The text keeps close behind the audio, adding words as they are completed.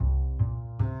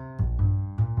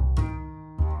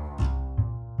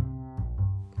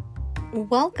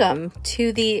Welcome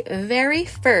to the very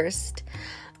first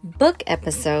book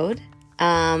episode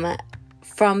from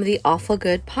the Awful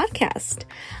Good podcast.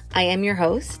 I am your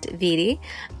host, Vidi.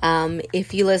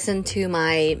 If you listen to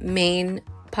my main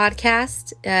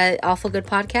podcast, Awful Good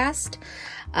podcast,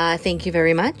 thank you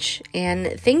very much.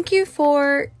 And thank you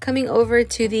for coming over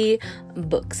to the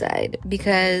book side,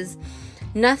 because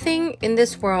nothing in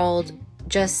this world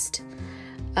just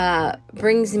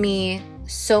brings me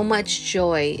so much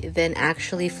joy than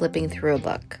actually flipping through a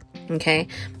book. Okay.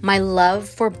 My love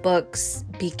for books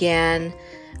began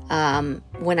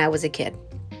when I was a kid.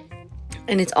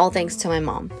 And it's all thanks to my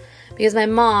mom, because my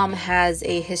mom has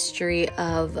a history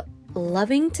of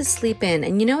loving to sleep in.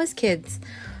 And as kids,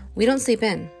 we don't sleep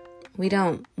in. We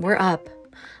don't. We're up.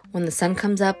 When the sun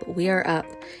comes up, we are up.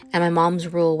 And my mom's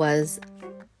rule was,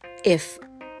 if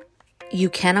you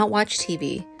cannot watch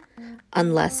TV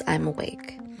unless I'm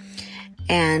awake.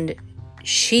 And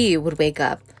she would wake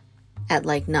up at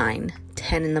like 9,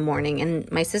 10 in the morning. And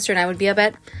my sister and I would be up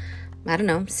at,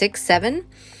 6, 7.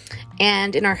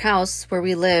 And in our house where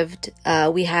we lived,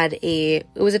 it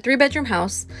was a 3-bedroom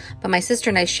house, but my sister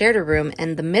and I shared a room,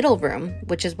 and the middle room,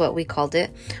 which is what we called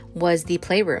it, was the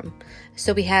playroom.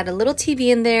 So we had a little TV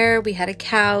in there, we had a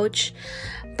couch,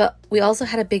 but we also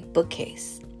had a big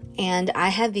bookcase. And I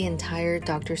had the entire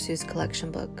Dr. Seuss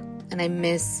collection book. And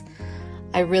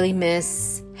I really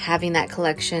miss having that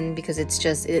collection, because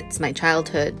it's my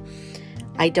childhood.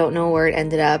 I don't know where it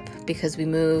ended up because we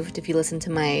moved. If you listen to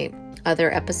my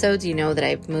other episodes, you know that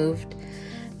I've moved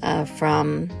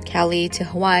from Cali to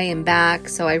Hawaii and back.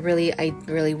 So I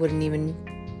really wouldn't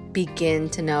even begin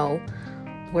to know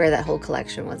where that whole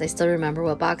collection was. I still remember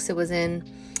what box it was in.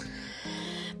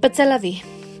 But c'est la vie.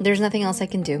 There's nothing else I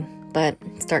can do but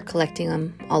start collecting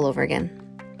them all over again.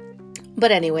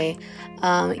 But anyway,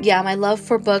 my love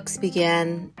for books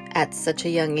began at such a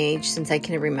young age, since I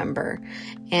can remember.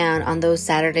 And on those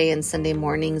Saturday and Sunday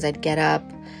mornings, I'd get up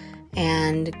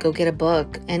and go get a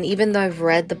book. And even though I've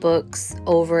read the books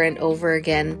over and over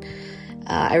again,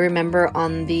 I remember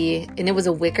and it was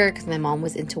a wicker, because my mom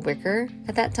was into wicker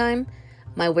at that time,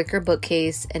 my wicker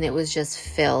bookcase, and it was just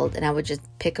filled. And I would just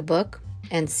pick a book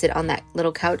and sit on that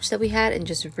little couch that we had and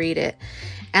just read it.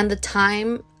 And the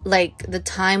time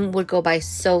would go by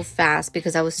so fast,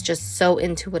 because I was just so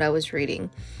into what I was reading.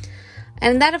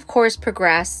 And that, of course,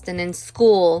 progressed. And in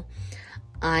school,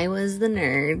 I was the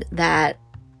nerd that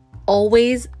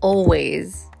always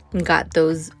got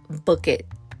those Book-It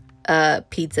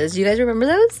pizzas. Do you guys remember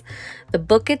those? The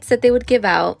Book-Its that they would give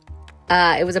out.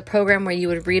 It was a program where you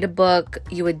would read a book,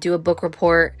 you would do a book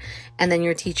report, and then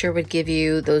your teacher would give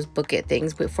you those Book-It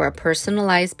things for a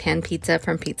personalized pan pizza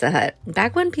from Pizza Hut.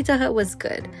 Back when Pizza Hut was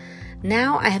good.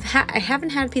 Now I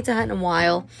haven't had Pizza Hut in a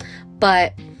while,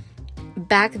 but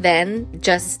back then,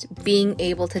 just being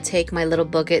able to take my little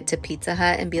Book-It to Pizza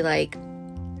Hut and be like,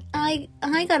 I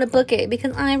got a Book-It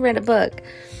because I read a book.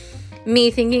 Me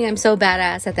thinking I'm so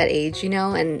badass at that age,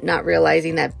 and not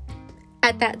realizing that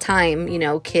at that time,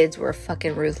 kids were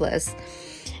fucking ruthless,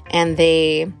 and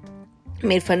they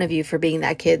made fun of you for being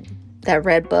that kid that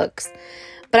read books.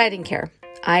 But I didn't care.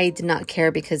 I did not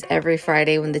care, because every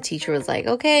Friday when the teacher was like,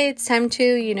 okay, it's time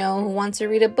to, who wants to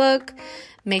read a book?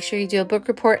 Make sure you do a book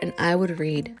report. And I would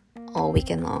read all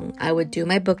weekend long. I would do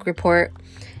my book report.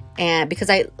 And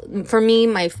because for me,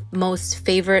 my most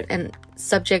favorite and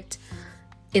subject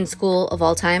in school of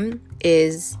all time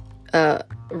is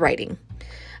writing.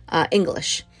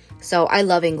 English. So I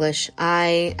love English.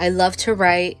 I love to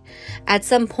write. At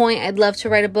some point, I'd love to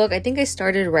write a book. I think I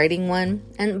started writing one.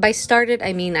 And by started,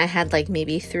 I mean I had like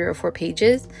maybe 3 or 4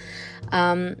 pages.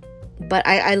 But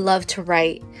I love to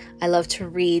write. I love to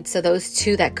read. So those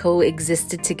two that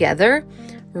coexisted together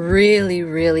really,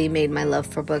 really made my love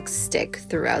for books stick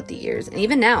throughout the years. And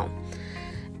even now.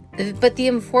 But the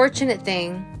unfortunate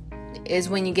thing is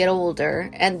when you get older,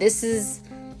 and this is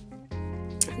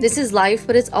life,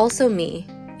 but it's also me,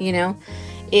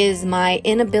 is my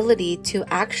inability to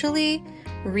actually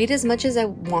read as much as I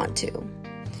want to,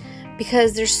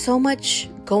 because there's so much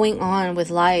going on with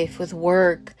life, with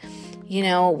work. We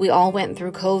all went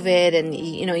through COVID, and,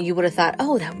 you would have thought,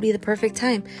 oh, that would be the perfect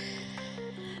time.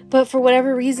 But for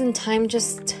whatever reason, time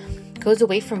just goes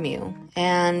away from you.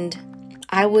 And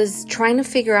I was trying to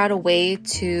figure out a way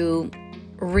to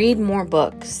read more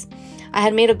books. I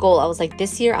had made a goal. I was like,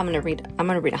 this year I'm going to read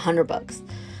 100 books.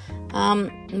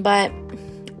 But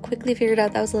quickly figured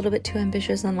out that was a little bit too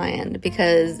ambitious on my end,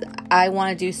 because I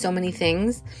want to do so many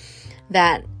things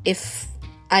that if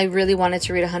I really wanted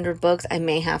to read 100 books, I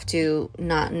may have to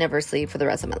never sleep for the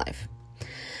rest of my life.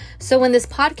 So when this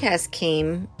podcast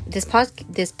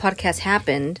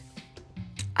happened,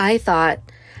 I thought,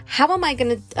 how am I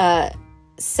going to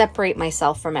separate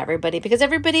myself from everybody? Because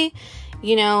everybody,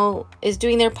 is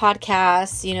doing their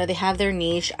podcasts, they have their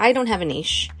niche. I don't have a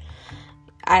niche.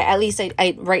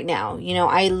 I right now,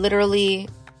 I literally,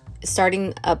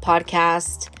 starting a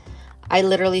podcast, I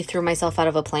literally threw myself out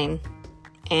of a plane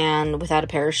and without a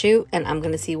parachute, and I'm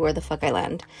going to see where the fuck I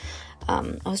land.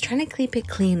 I was trying to keep it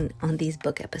clean on these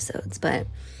book episodes, but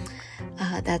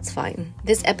that's fine.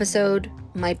 This episode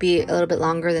might be a little bit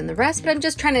longer than the rest, but I'm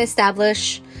just trying to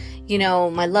establish,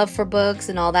 my love for books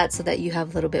and all that so that you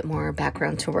have a little bit more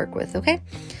background to work with, okay?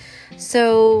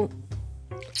 So,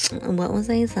 what was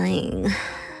I saying?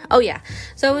 Oh, yeah.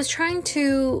 So I was trying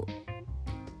to,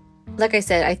 like I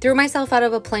said, I threw myself out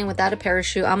of a plane without a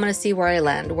parachute. I'm going to see where I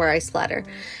land, where I splatter.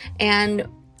 And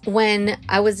when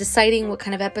I was deciding what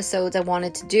kind of episodes I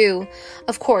wanted to do,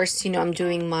 of course, I'm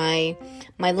doing my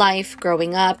life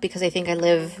growing up, because I think I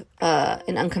live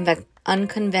an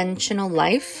unconventional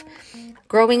life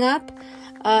growing up.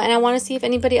 And I want to see if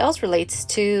anybody else relates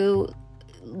to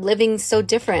living so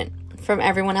different from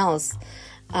everyone else.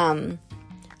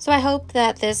 So I hope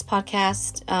that this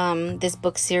podcast, this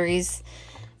book series,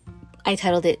 I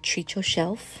titled it Treat Your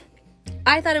Shelf.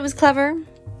 I thought it was clever.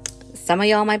 Some of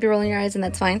y'all might be rolling your eyes, and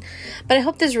that's fine. But I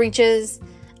hope this reaches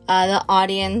the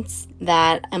audience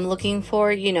that I'm looking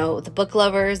for, the book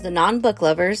lovers, the non-book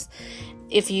lovers.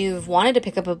 If you've wanted to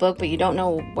pick up a book, but you don't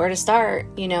know where to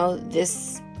start,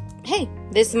 this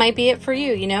might be it for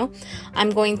you,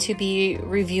 I'm going to be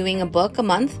reviewing a book a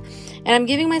month, and I'm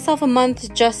giving myself a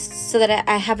month just so that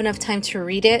I have enough time to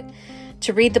read it,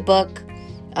 to read the book,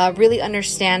 really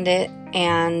understand it,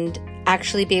 and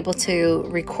actually be able to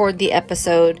record the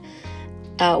episode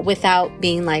without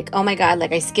being like, oh my God,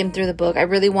 like I skimmed through the book. I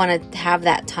really want to have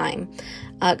that time.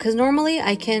 Because normally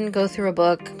I can go through a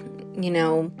book,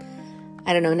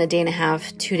 I don't know, in a day and a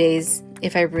half, 2 days,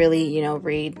 if I really,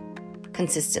 read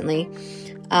consistently.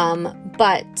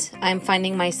 But I'm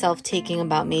finding myself taking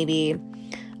about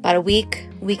a week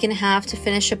and a half to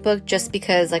finish a book, just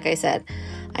because, like I said,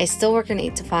 I still work an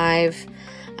 8 to 5.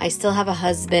 I still have a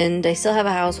husband. I still have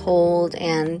a household.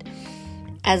 And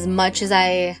as much as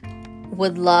I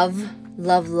would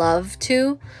love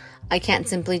to, I can't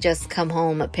simply just come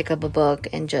home, pick up a book,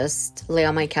 and just lay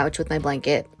on my couch with my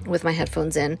blanket with my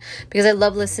headphones in, because I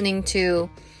love listening to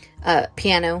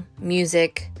piano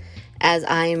music as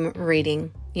I'm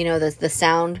reading. The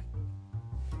sound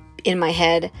in my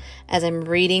head as I'm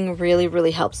reading really,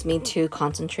 really helps me to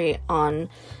concentrate on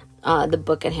the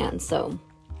book at hand. So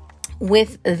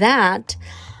with that,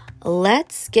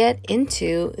 let's get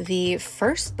into the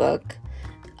first book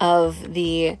of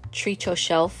the Treat Your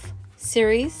Shelf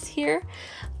series here.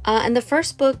 And the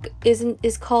first book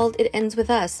is called It Ends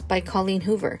With Us by Colleen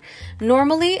Hoover.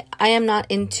 Normally, I am not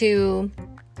into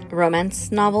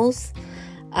romance novels.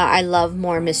 I love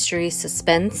more mystery,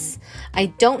 suspense. I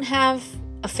don't have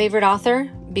a favorite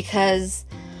author because,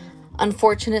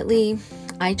 unfortunately,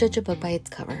 I judge a book by its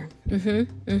cover.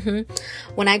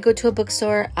 When I go to a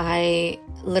bookstore, I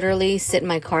literally sit in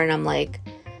my car and I'm like,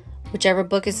 whichever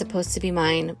book is supposed to be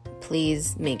mine,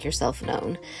 please make yourself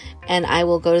known. And I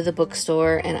will go to the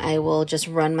bookstore and I will just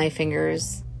run my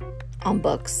fingers on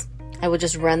books. I will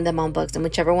just run them on books, and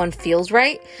whichever one feels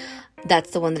right,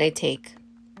 that's the one that I take,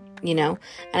 And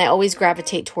I always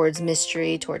gravitate towards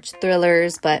mystery, towards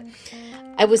thrillers, but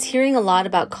I was hearing a lot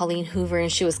about Colleen Hoover,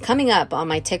 and she was coming up on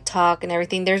my TikTok and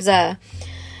everything. There's a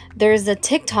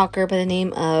TikToker by the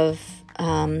name of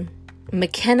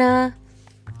McKenna.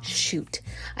 Shoot,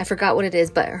 I forgot what it is,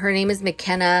 but her name is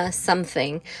McKenna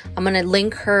something. I'm gonna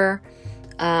link her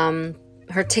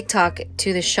TikTok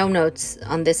to the show notes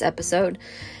on this episode.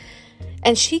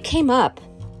 And she came up,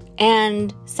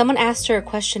 and someone asked her a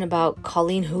question about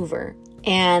Colleen Hoover,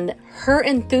 and her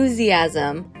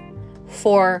enthusiasm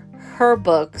for her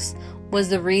books was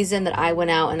the reason that I went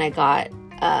out and I got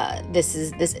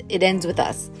It Ends With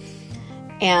Us.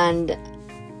 And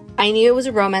I knew it was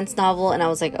a romance novel, and I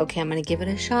was like, okay, I'm going to give it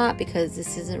a shot because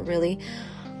this isn't really.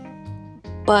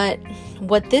 But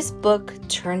what this book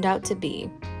turned out to be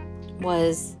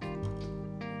was,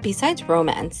 besides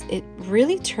romance, it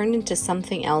really turned into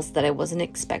something else that I wasn't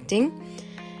expecting.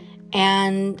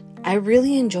 And I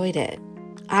really enjoyed it.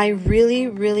 I really,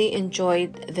 really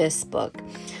enjoyed this book.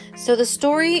 So the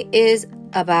story is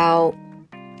about,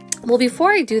 well,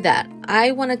 before I do that,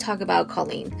 I want to talk about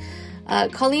Colleen.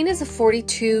 Colleen is a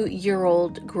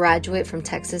 42-year-old graduate from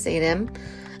Texas A&M.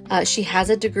 She has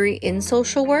a degree in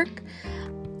social work.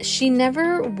 She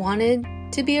never wanted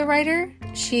to be a writer.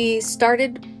 She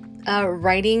started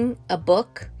writing a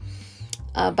book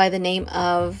by the name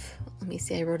of, let me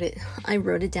see, I wrote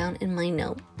it down in my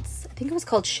notes. I think it was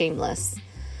called Shameless.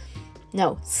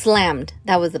 No, Slammed.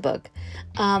 That was the book.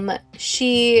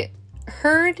 She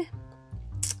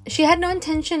had no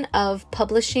intention of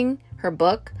publishing her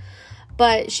book,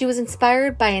 but she was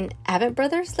inspired by an Avett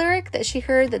Brothers lyric that she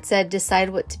heard that said, "Decide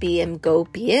what to be and go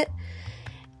be it."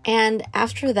 And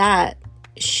after that,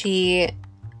 she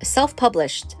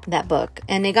self-published that book,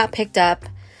 and it got picked up,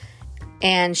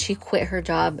 and she quit her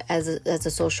job as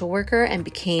a social worker and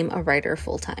became a writer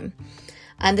full-time.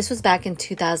 And this was back in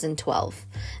 2012.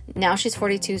 Now she's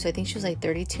 42, so I think she was like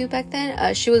 32 back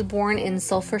then. She was born in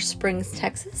Sulphur Springs,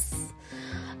 Texas.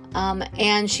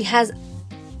 And she has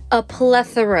a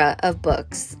plethora of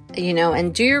books,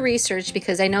 and do your research,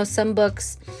 because I know some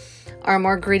books are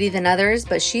more gritty than others,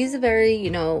 but she's a very,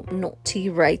 naughty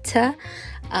writer.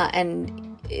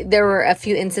 And there were a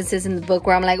few instances in the book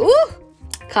where I'm like, ooh,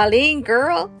 Colleen,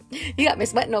 girl, you got me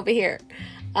sweating over here.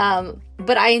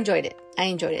 But I enjoyed it.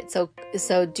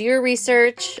 So do your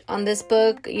research on this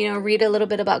book, read a little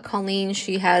bit about Colleen.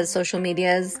 She has social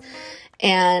medias,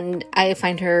 and I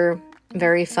find her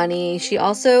very funny. She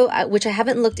also, which I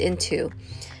haven't looked into,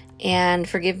 and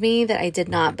forgive me that I did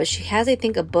not, but she has, I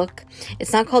think, a book.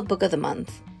 It's not called Book of the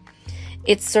Month.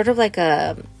 It's sort of like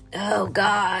oh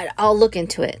God, I'll look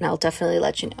into it and I'll definitely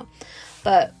let you know.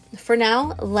 But for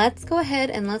now, let's go ahead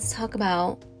and let's talk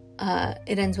about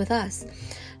It Ends With Us.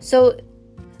 So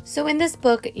in this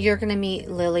book, you're going to meet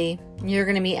Lily, you're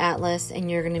going to meet Atlas, and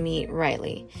you're going to meet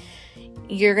Riley.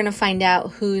 You're going to find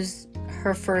out who's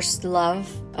her first love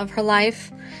of her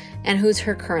life and who's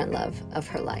her current love of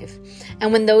her life.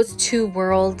 And when those two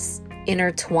worlds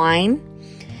intertwine,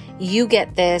 you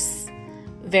get this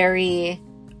very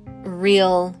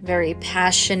real, very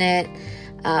passionate,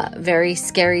 very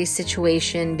scary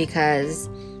situation, because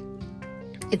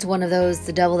it's one of those,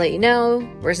 the devil that you know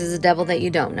versus the devil that you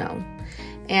don't know.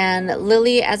 And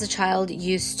Lily, as a child,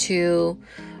 used to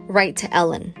write to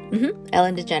Ellen.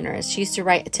 Ellen DeGeneres. She used to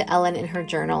write to Ellen in her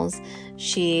journals.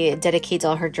 She dedicates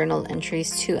all her journal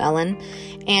entries to Ellen,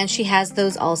 and she has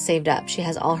those all saved up. She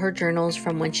has all her journals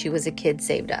from when she was a kid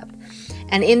saved up.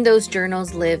 And in those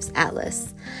journals lives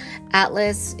Atlas.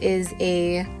 Atlas is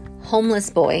a homeless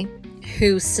boy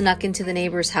who snuck into the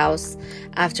neighbor's house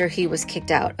after he was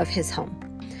kicked out of his home.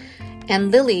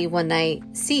 And Lily one night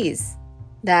sees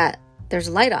that there's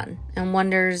a light on and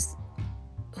wonders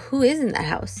who is in that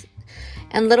house.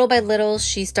 And little by little,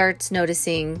 she starts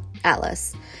noticing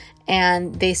Atlas,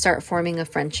 and they start forming a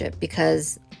friendship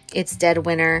because it's dead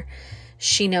winter.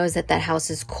 She knows that house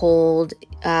is cold.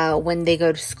 When they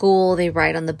go to school, they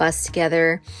ride on the bus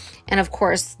together. And of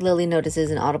course, Lily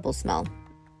notices an audible smell.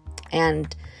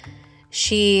 And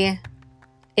she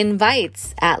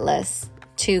invites Atlas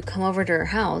to come over to her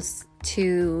house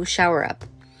to shower up.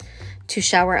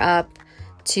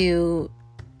 To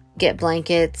get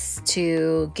blankets,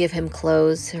 to give him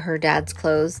clothes, her dad's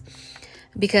clothes.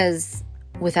 Because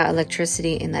without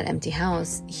electricity in that empty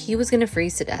house, he was going to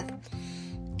freeze to death.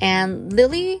 And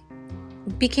Lily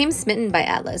became smitten by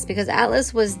Atlas because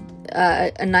Atlas was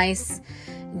a nice,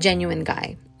 genuine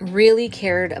guy. Really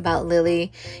cared about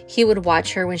Lily. He would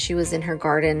watch her when she was in her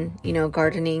garden,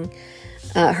 gardening.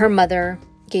 Her mother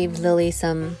gave Lily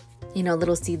some,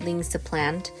 little seedlings to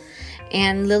plant.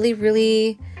 And Lily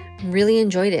really, really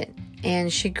enjoyed it.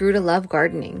 And she grew to love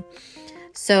gardening.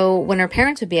 So when her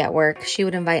parents would be at work, she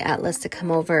would invite Atlas to come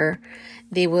over.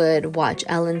 They would watch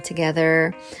Ellen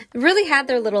together. Really had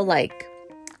their little,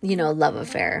 love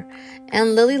affair.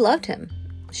 And Lily loved him.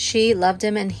 She loved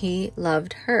him and he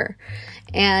loved her.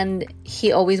 And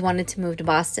he always wanted to move to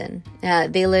Boston.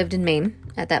 They lived in Maine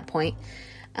at that point.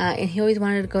 And he always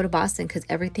wanted to go to Boston because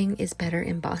everything is better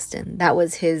in Boston. That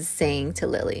was his saying to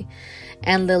Lily.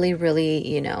 And Lily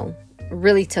really,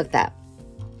 really took that.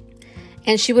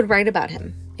 And she would write about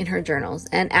him in her journals.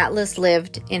 And Atlas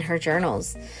lived in her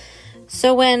journals.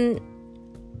 So when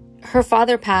her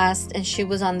father passed and she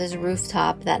was on this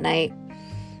rooftop that night,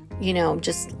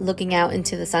 just looking out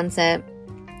into the sunset,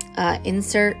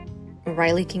 insert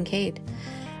Riley Kincaid.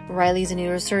 Riley's a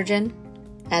neurosurgeon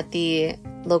at the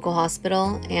local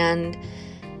hospital, and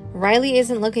Riley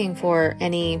isn't looking for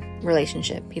any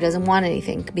relationship. He doesn't want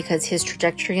anything because his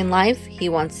trajectory in life, he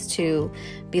wants to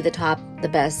be the top, the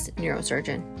best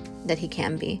neurosurgeon that he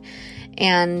can be.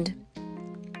 And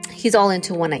he's all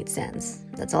into one-night stands.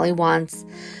 That's all he wants.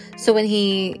 So when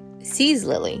he sees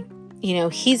Lily,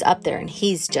 he's up there and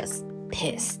he's just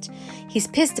pissed. He's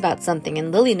pissed about something,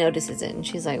 and Lily notices it, and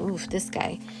she's like, oof, this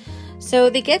guy. So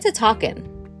they get to talking,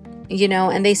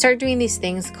 and they start doing these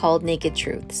things called naked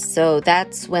truths. So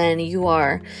that's when you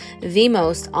are the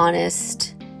most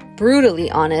honest, brutally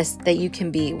honest that you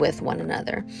can be with one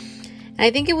another. And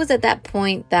I think it was at that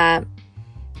point that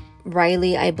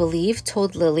Riley, I believe,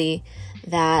 told Lily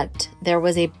that there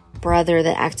was a brother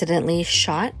that accidentally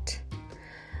shot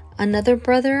another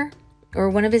brother or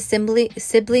one of his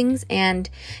siblings,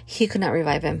 and he could not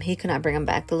revive him. He could not bring him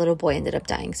back. The little boy ended up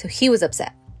dying. So he was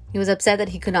upset. He was upset that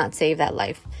he could not save that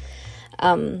life.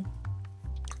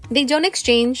 They don't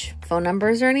exchange phone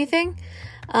numbers or anything.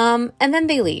 And then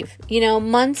they leave.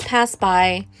 Months pass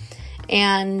by,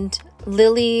 and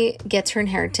Lily gets her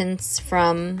inheritance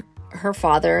from her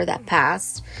father that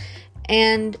passed.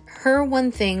 And her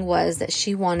one thing was that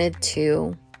she wanted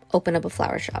to open up a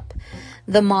flower shop.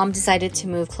 The mom decided to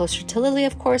move closer to Lily,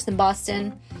 of course, in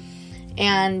Boston.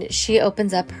 And she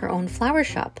opens up her own flower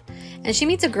shop. And she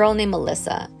meets a girl named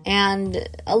Alyssa. And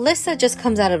Alyssa just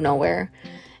comes out of nowhere.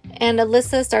 And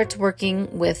Alyssa starts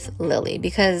working with Lily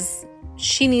because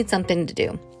she needs something to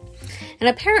do. And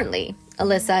apparently,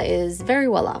 Alyssa is very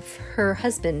well off. Her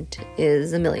husband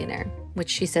is a millionaire, which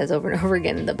she says over and over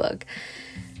again in the book.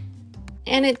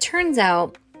 And it turns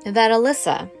out that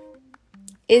Alyssa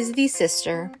is the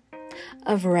sister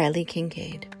of Riley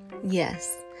Kincaid.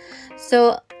 Yes.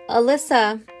 So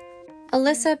Alyssa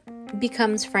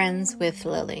becomes friends with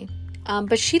Lily.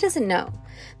 But she doesn't know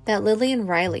that Lily and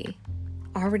Riley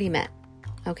already met.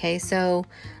 Okay, so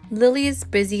Lily is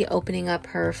busy opening up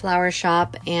her flower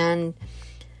shop, and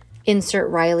insert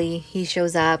Riley, he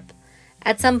shows up.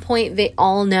 At some point, they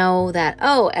all know that,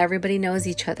 everybody knows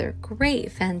each other.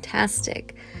 Great,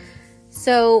 fantastic.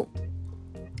 So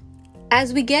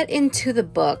as we get into the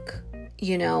book,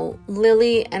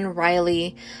 Lily and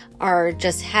Riley are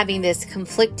just having this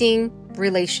conflicting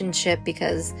relationship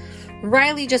because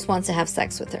Riley just wants to have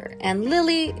sex with her and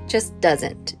Lily just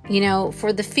doesn't,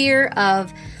 for the fear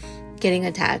of getting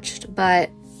attached. But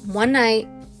one night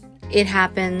it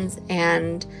happens,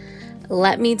 and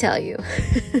let me tell you,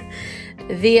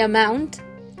 the amount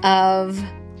of,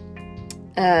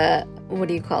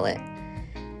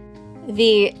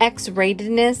 the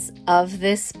X-ratedness of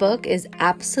this book is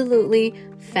absolutely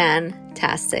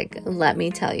fantastic. Let me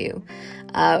tell you,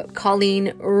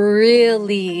 Colleen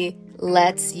really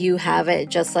lets you have it,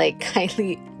 just like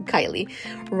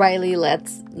Riley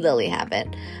lets Lily have it.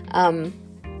 And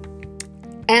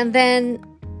then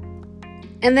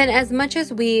as much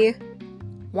as we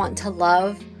want to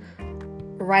love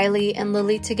Riley and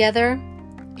Lily together,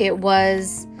 it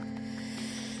was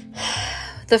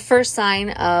the first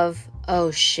sign of,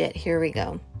 oh shit, here we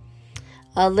go.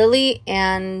 Lily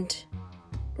and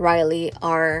Riley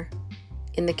are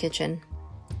in the kitchen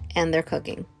and they're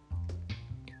cooking.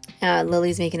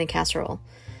 Lily's making a casserole.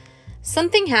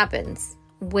 Something happens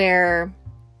where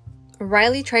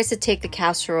Riley tries to take the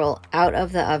casserole out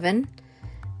of the oven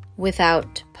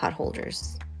without pot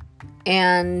holders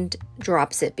and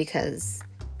drops it because,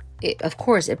 of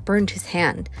course, it burned his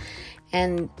hand.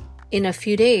 And in a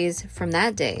few days from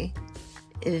that day,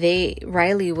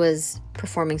 Riley was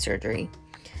performing surgery.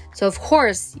 So, of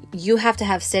course, you have to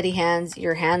have steady hands.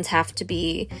 Your hands have to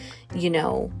be,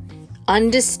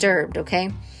 undisturbed,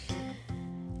 okay?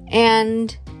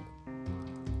 And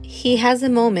he has a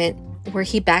moment where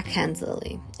he backhands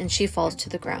Lily and she falls to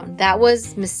the ground. That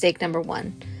was mistake number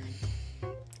one.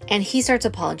 And he starts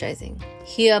apologizing.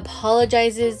 He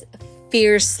apologizes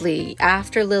fiercely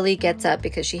after Lily gets up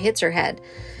because she hits her head.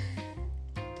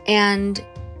 And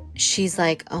she's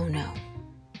like, oh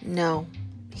no,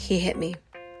 he hit me.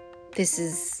 This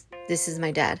is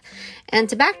my dad. And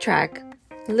to backtrack,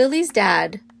 Lily's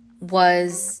dad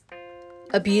was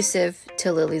abusive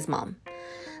to Lily's mom.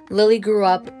 Lily grew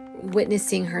up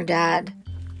witnessing her dad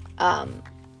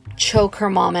choke her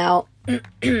mom out,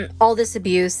 all this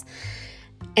abuse,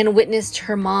 and witnessed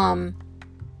her mom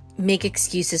make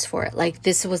excuses for it. Like,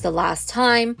 this was the last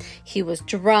time. He was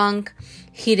drunk.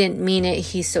 He didn't mean it.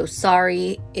 He's so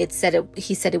sorry. He said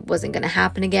it wasn't going to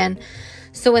happen again.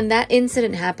 So when that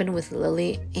incident happened with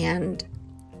Lily and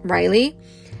Riley,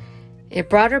 it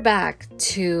brought her back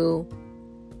to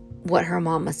what her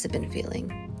mom must have been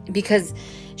feeling, because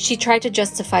she tried to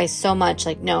justify so much,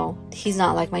 like, no, he's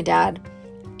not like my dad.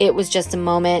 It was just a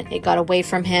moment. It got away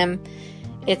from him.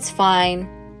 It's fine.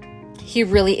 He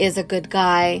really is a good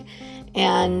guy.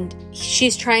 And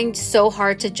she's trying so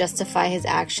hard to justify his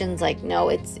actions, like, no,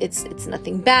 it's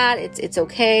nothing bad. It's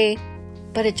okay.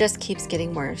 But it just keeps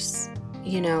getting worse.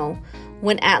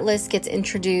 When Atlas gets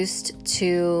introduced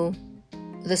to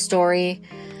the story,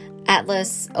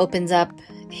 Atlas opens up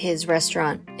his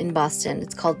restaurant in Boston.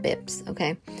 It's called Bibs,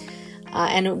 okay?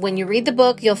 And when you read the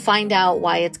book, you'll find out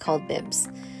why it's called Bibs.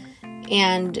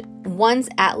 And once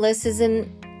Atlas is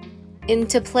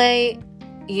into play,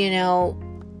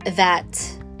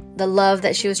 that the love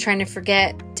that she was trying to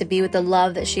forget to be with the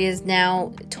love that she is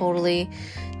now. Totally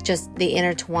just they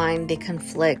intertwine, they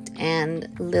conflict, and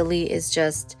Lily is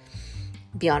just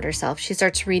beyond herself. She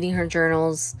starts reading her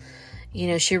journals.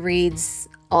 She reads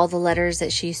all the letters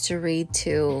that she used to read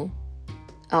to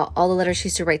all the letters she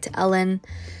used to write to Ellen.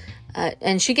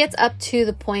 And she gets up to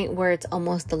the point where it's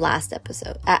almost the last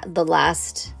episode, at the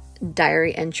last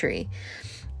diary entry.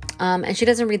 And she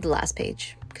doesn't read the last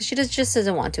page because she just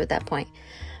doesn't want to at that point.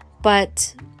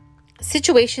 But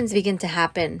situations begin to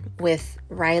happen with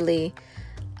Riley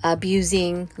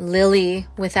abusing Lily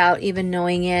without even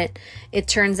knowing it. It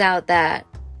turns out that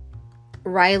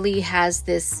Riley has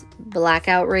this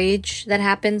blackout rage that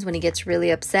happens when he gets really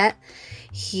upset.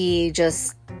 He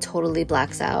just totally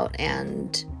blacks out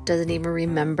and doesn't even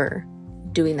remember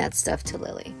doing that stuff to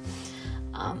Lily.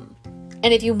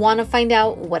 And if you want to find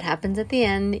out what happens at the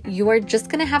end, you are just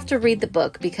going to have to read the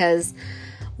book, because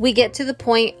we get to the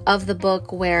point of the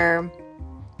book where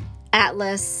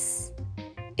Atlas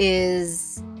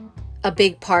is a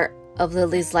big part of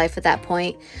Lily's life at that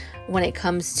point when it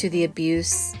comes to the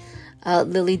abuse.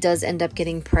 Lily does end up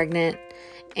getting pregnant,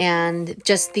 and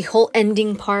just the whole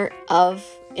ending part of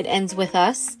It Ends With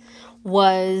Us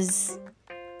was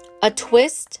a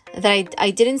twist that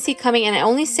I didn't see coming. And I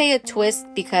only say a twist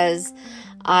because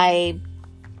I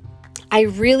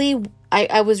was rooting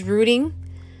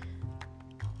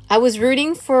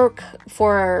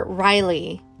for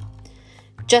Riley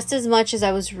just as much as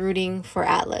I was rooting for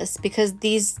Atlas, because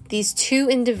these two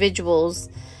individuals,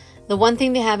 the one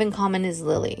thing they have in common is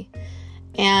Lily.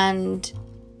 And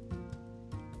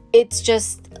it's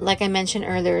just, like I mentioned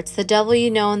earlier, it's the devil you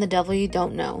know and the devil you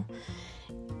don't know.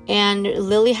 And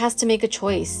Lily has to make a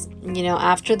choice,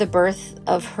 after the birth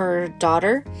of her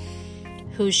daughter,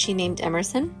 who she named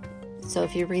Emerson. So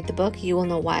if you read the book, you will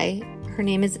know why her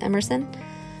name is Emerson.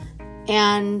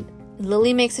 And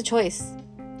Lily makes a choice.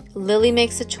 Lily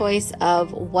makes a choice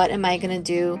of, what am I going to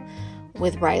do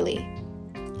with Riley?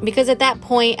 Because at that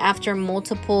point, after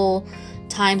multiple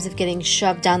times of getting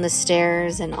shoved down the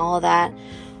stairs and all of that,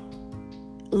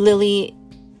 Lily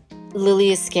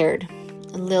is scared.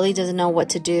 Lily doesn't know what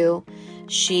to do.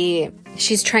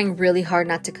 She's trying really hard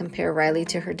not to compare Riley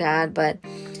to her dad, but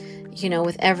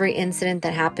with every incident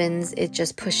that happens, it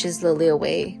just pushes Lily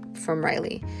away from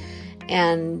Riley.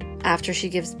 And after she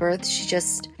gives birth,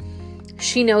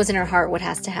 she knows in her heart what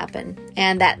has to happen.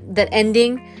 And that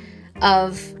ending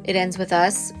of It Ends With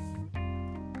Us,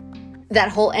 that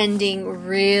whole ending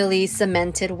really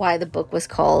cemented why the book was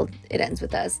called It Ends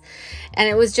With Us. And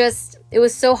it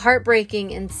was so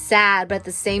heartbreaking and sad, but at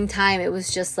the same time, it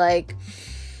was just like,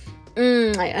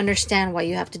 I understand why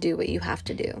you have to do what you have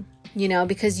to do,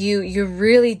 because you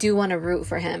really do want to root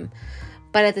for him.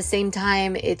 But at the same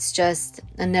time, it's just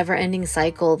a never-ending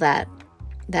cycle that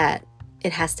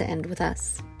it has to end with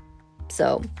us.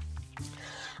 So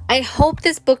I hope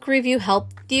this book review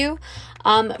helped you.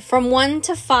 From 1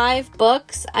 to 5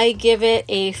 books, I give it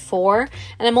a 4.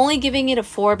 And I'm only giving it a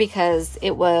 4 because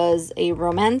it was a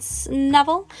romance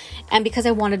novel and because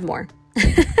I wanted more.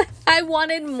 I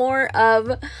wanted more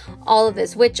of all of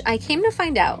this, which I came to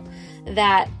find out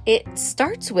that It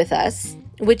Starts With Us,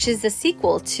 which is the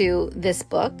sequel to this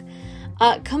book,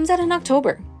 comes out in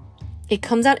October. It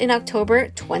comes out in October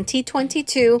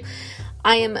 2022.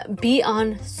 I am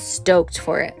beyond stoked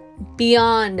for it.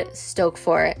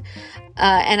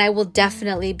 And I will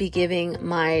definitely be giving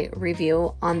my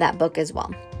review on that book as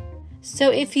well.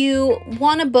 So if you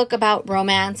want a book about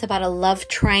romance, about a love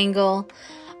triangle,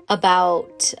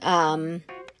 about the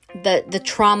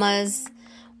traumas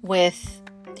with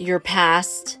your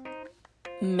past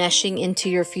meshing into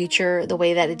your future the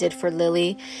way that it did for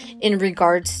Lily in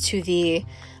regards to the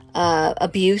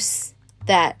abuse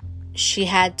that she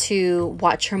had to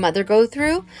watch her mother go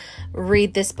through,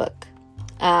 read this book.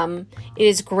 It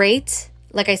is great.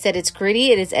 Like I said, it's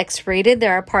gritty. It is X-rated.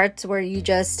 There are parts where you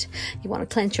want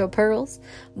to clench your pearls.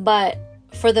 But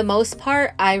for the most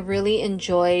part, I really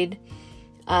enjoyed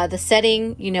the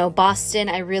setting. Boston.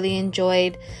 I really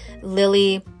enjoyed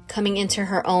Lily coming into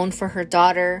her own for her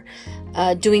daughter,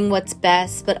 doing what's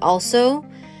best. But also,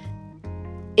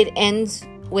 It Ends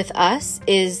With Us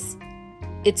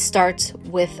it starts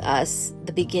with us,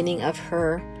 the beginning of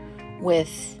her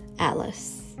with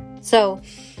Atlas. So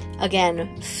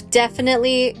again,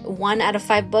 definitely 1 out of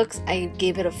 5 books. I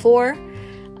gave it a 4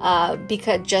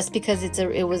 because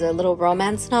it was a little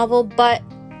romance novel. But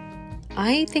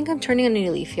I think I'm turning a new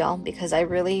leaf, y'all, because I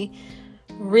really,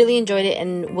 really enjoyed it.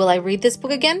 And will I read this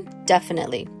book again?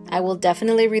 Definitely. I will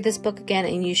definitely read this book again,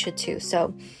 and you should too.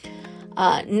 So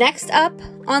next up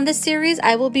on the series,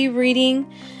 I will be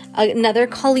reading Another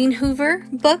Colleen Hoover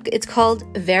book. It's called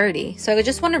Verity. So I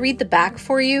just want to read the back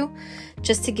for you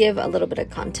just to give a little bit of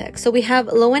context. So we have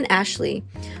Lowen Ashley,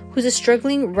 who's a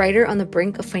struggling writer on the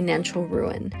brink of financial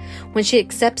ruin when she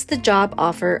accepts the job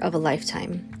offer of a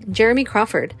lifetime. Jeremy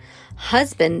Crawford,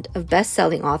 husband of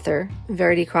best-selling author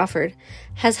Verity Crawford,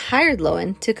 has hired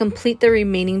Lowen to complete the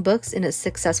remaining books in a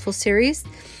successful series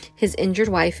his injured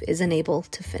wife is unable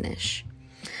to finish.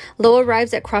 Lo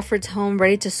arrives at Crawford's home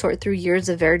ready to sort through years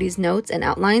of Verity's notes and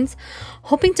outlines,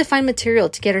 hoping to find material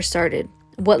to get her started.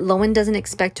 What Lowen doesn't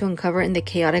expect to uncover in the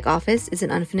chaotic office is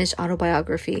an unfinished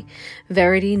autobiography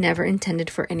Verity never intended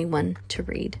for anyone to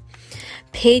read.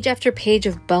 Page after page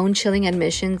of bone-chilling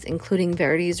admissions, including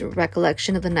Verity's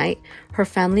recollection of the night her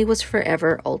family was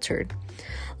forever altered.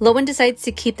 Lowen decides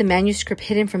to keep the manuscript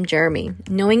hidden from Jeremy,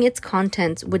 knowing its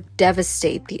contents would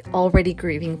devastate the already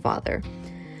grieving father.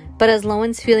 But as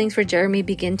Lowen's feelings for Jeremy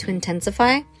begin to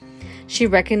intensify, she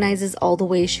recognizes all the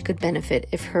ways she could benefit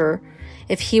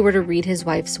if he were to read his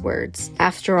wife's words.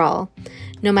 After all,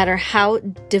 no matter how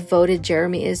devoted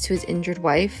Jeremy is to his injured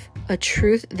wife, a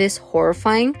truth this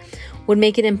horrifying would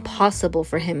make it impossible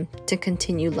for him to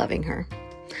continue loving her.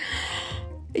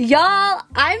 Y'all,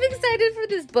 I'm excited for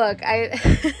this book.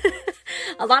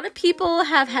 A lot of people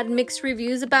have had mixed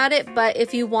reviews about it, but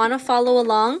if you want to follow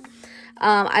along,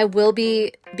 I will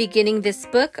be beginning this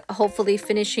book, hopefully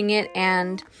finishing it,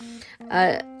 and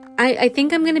I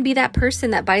think I'm going to be that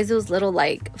person that buys those little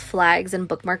like flags and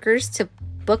bookmarkers to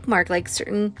bookmark like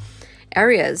certain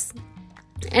areas.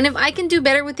 And if I can do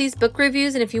better with these book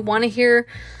reviews, and if you want to hear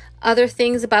other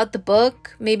things about the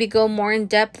book, maybe go more in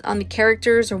depth on the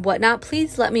characters or whatnot,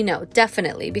 please let me know,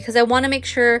 definitely, because I want to make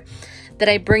sure that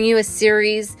I bring you a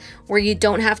series where you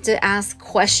don't have to ask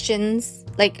questions,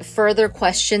 like further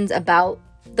questions about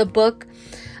the book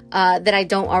that I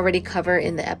don't already cover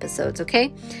in the episodes,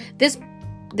 okay? This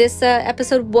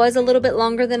episode was a little bit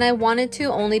longer than I wanted to,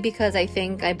 only because I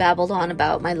think I babbled on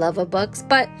about my love of books,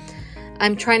 but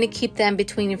I'm trying to keep them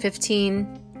between 15,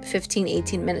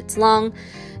 18 minutes long,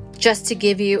 just to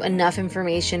give you enough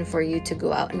information for you to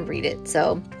go out and read it.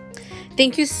 So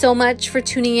thank you so much for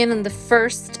tuning in on the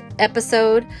first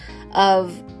episode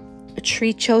of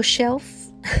Treacho Shelf,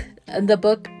 the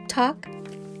book talk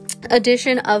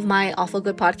edition of my Awful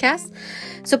Good podcast.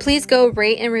 So please go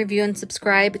rate and review and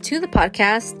subscribe to the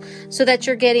podcast so that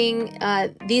you're getting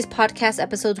these podcast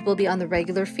episodes will be on the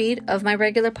regular feed of my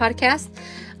regular podcast.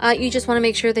 You just want to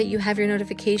make sure that you have your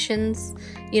notifications.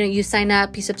 You sign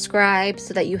up, you subscribe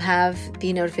so that you have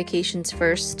the notifications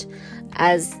first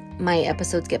as my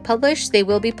episodes get published. They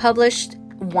will be published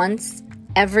once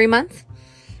every month.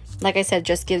 Like I said,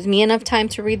 just gives me enough time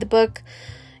to read the book,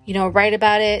 write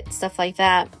about it, stuff like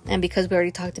that. And because we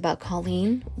already talked about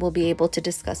Colleen, we'll be able to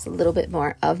discuss a little bit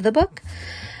more of the book.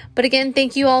 But again,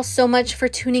 thank you all so much for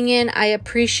tuning in. I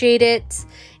appreciate it.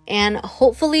 And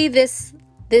hopefully this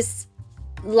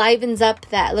livens up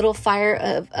that little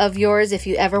fire of yours. If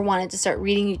you ever wanted to start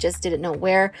reading, you just didn't know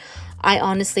where. I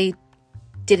honestly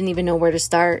didn't even know where to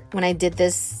start when I did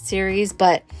this series,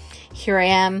 but here I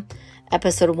am,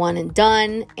 episode 1 and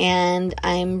done, and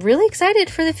I'm really excited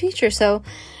for the future. So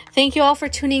thank you all for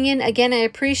tuning in. Again, I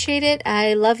appreciate it.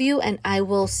 I love you, and I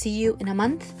will see you in a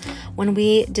month when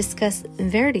we discuss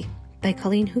Verity by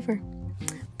Colleen Hoover.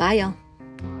 Bye, y'all.